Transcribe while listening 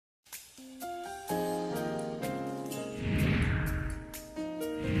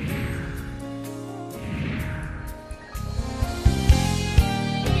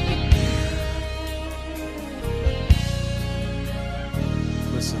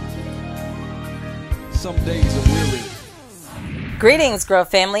Some days are weary. Greetings, Grove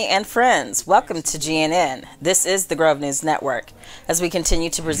family and friends. Welcome to GNN. This is the Grove News Network. As we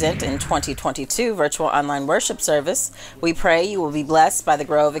continue to present in 2022 virtual online worship service, we pray you will be blessed by the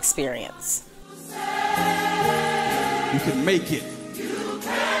Grove experience. You can make it.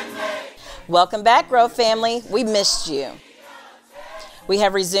 Welcome back, Grove family. We missed you. We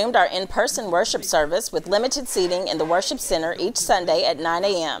have resumed our in-person worship service with limited seating in the worship center each Sunday at 9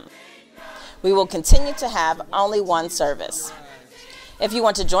 a.m. We will continue to have only one service. If you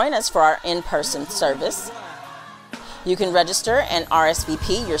want to join us for our in-person service, you can register and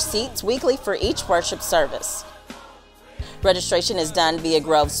RSVP your seats weekly for each worship service. Registration is done via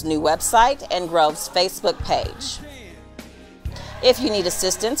Grove's new website and Grove's Facebook page. If you need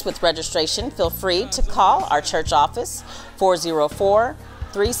assistance with registration, feel free to call our church office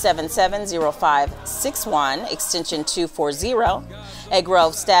 404-377-0561, extension 240. A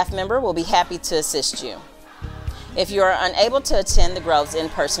Grove staff member will be happy to assist you. If you are unable to attend the Grove's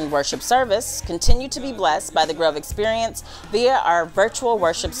in-person worship service, continue to be blessed by the Grove experience via our virtual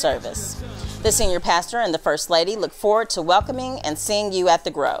worship service. The senior pastor and the First Lady look forward to welcoming and seeing you at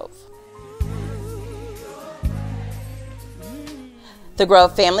the Grove. The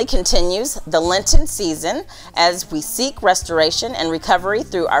Grove family continues the Lenten season as we seek restoration and recovery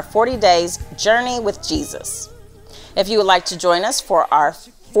through our 40 days journey with Jesus. If you would like to join us for our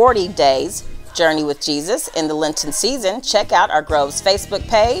 40 days Journey with Jesus in the Lenten season, check out our Grove's Facebook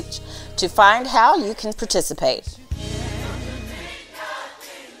page to find how you can participate.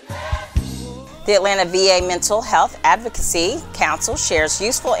 The Atlanta VA Mental Health Advocacy Council shares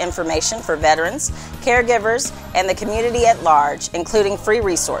useful information for veterans, caregivers, and the community at large, including free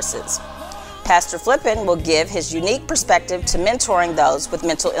resources. Pastor Flippin will give his unique perspective to mentoring those with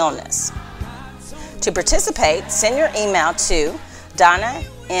mental illness. To participate, send your email to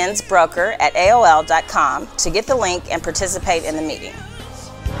DonnaEnsBroker@AOL.com to get the link and participate in the meeting.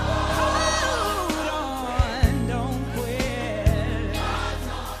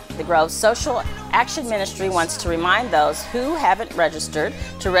 The Grove Social Action Ministry wants to remind those who haven't registered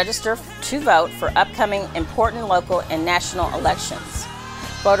to register to vote for upcoming important local and national elections.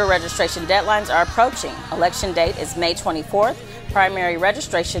 Voter registration deadlines are approaching. Election date is May 24th. Primary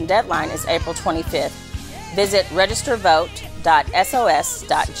registration deadline is April 25th. Visit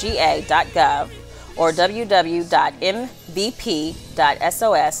registervote.sos.ga.gov or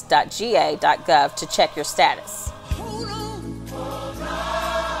www.mvp.sos.ga.gov to check your status.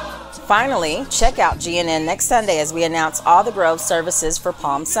 Finally, check out GNN next Sunday as we announce all the Grove services for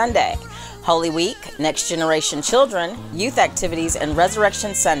Palm Sunday, Holy Week, Next Generation Children, Youth Activities, and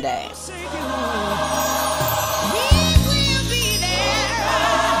Resurrection Sunday.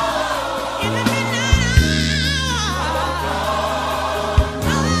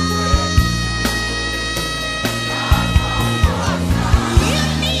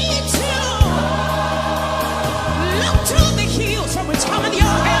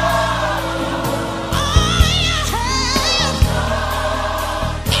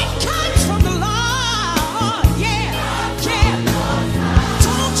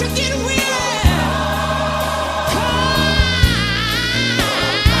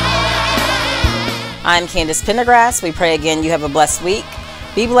 I'm Candace Pendergrass. We pray again you have a blessed week.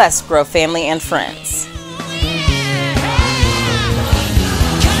 Be blessed, Grove family and friends.